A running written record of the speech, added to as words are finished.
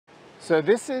So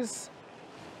this is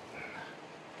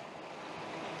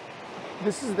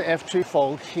the F2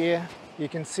 fold here. You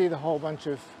can see the whole bunch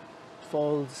of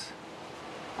folds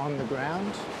on the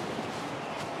ground.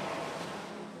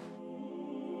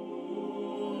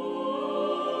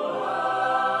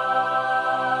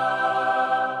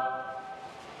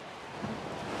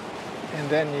 And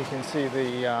then you can see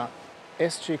the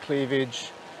S2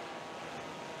 cleavage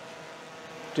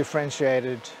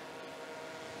differentiated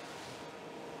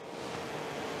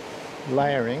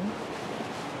layering.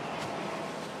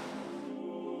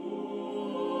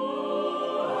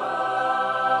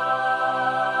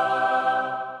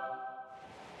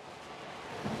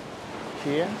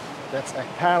 Here, that's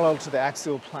parallel to the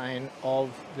axial plane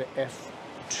of the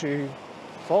F2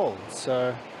 fold.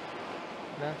 So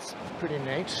that's pretty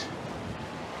neat.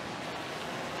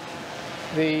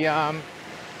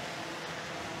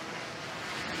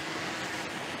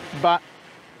 But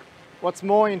what's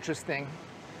more interesting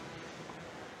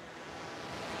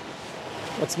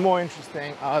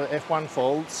are the F1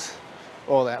 folds,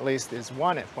 or at least there's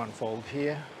one F1 fold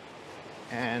here,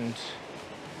 and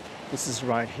this is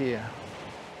right here.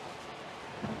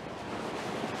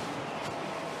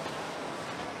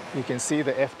 You can see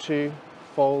the F2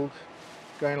 fold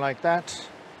going like that,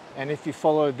 and if you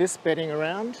follow this bedding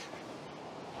around,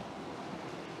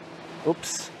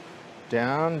 oops,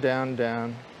 down, down,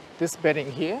 down. This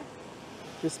bedding here,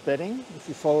 this bedding, if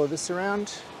you follow this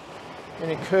around, and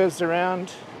it curves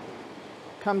around,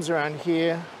 comes around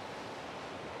here,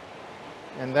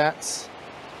 and that's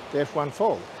the F1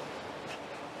 fold,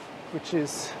 which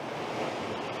is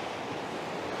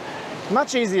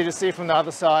much easier to see from the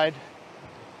other side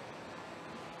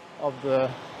of the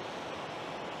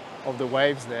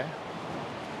waves there.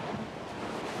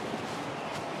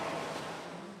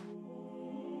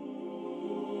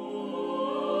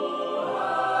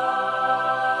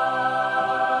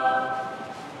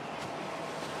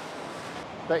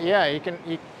 But yeah,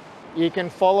 you can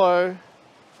follow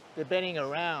the bedding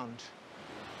around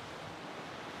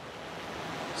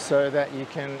so that you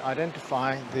can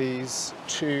identify these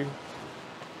two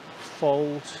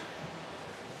fold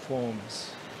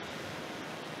forms,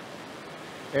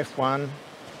 F1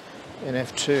 and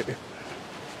F2. The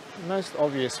most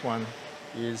obvious one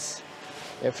is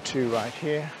F2 right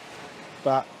here,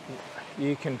 but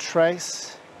you can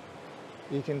trace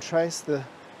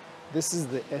this is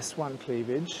the S1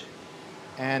 cleavage,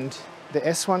 and the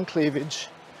S1 cleavage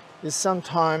is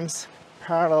sometimes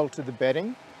parallel to the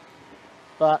bedding,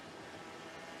 but,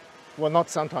 well, not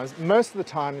sometimes, most of the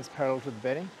time it's parallel to the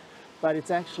bedding, but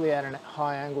it's actually at a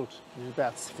high angle,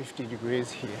 about 50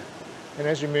 degrees here. And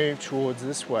as you move towards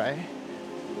this way,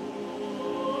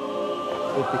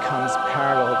 it becomes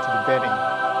parallel to the bedding.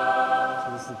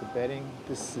 So this is the bedding,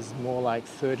 this is more like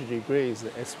 30 degrees,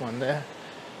 the S1 there.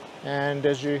 And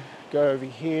as you go over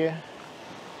here,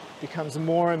 it becomes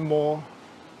more and more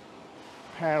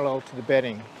parallel to the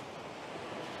bedding.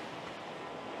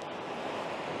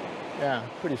 Yeah,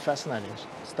 pretty fascinating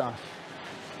stuff.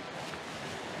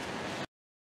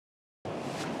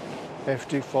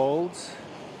 F2 folds,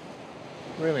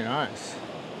 really nice.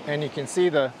 And you can see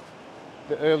the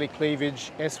early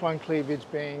cleavage, S1 cleavage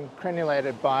being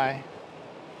crenulated by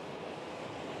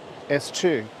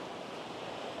S2.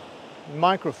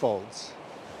 Microfolds.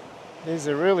 These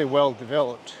are really well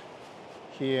developed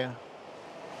here.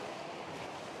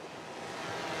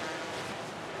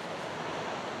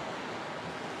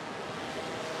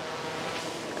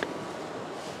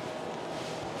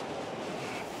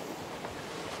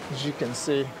 As you can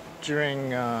see,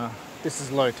 during this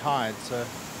is low tide, so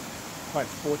quite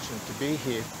fortunate to be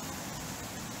here.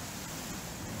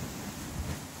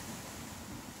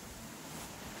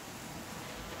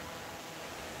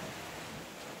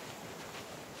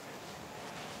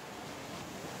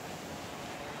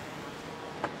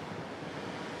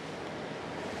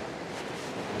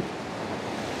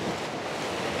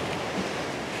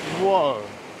 Whoa,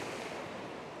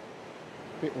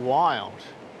 a bit wild.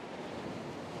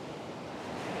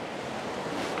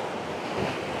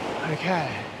 Okay,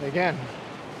 again.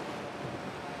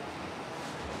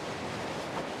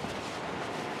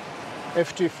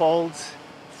 F2 folds,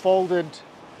 folded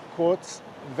quartz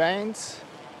veins.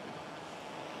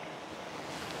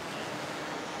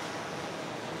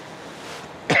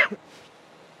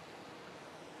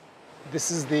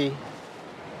 This is the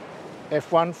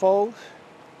F1 fold.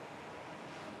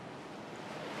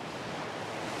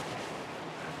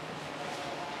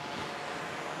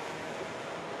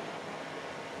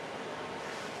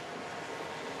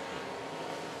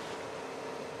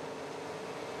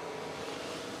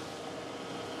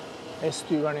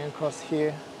 S2 running across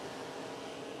here,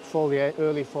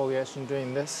 early foliation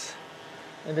doing this.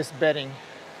 And this bedding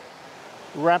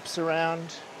wraps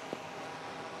around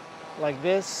like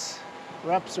this,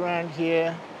 wraps around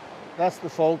here. That's the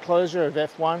fold closure of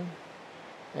F1.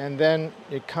 And then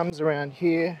it comes around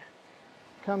here,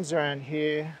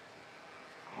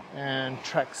 and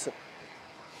tracks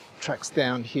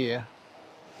down here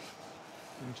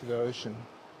into the ocean.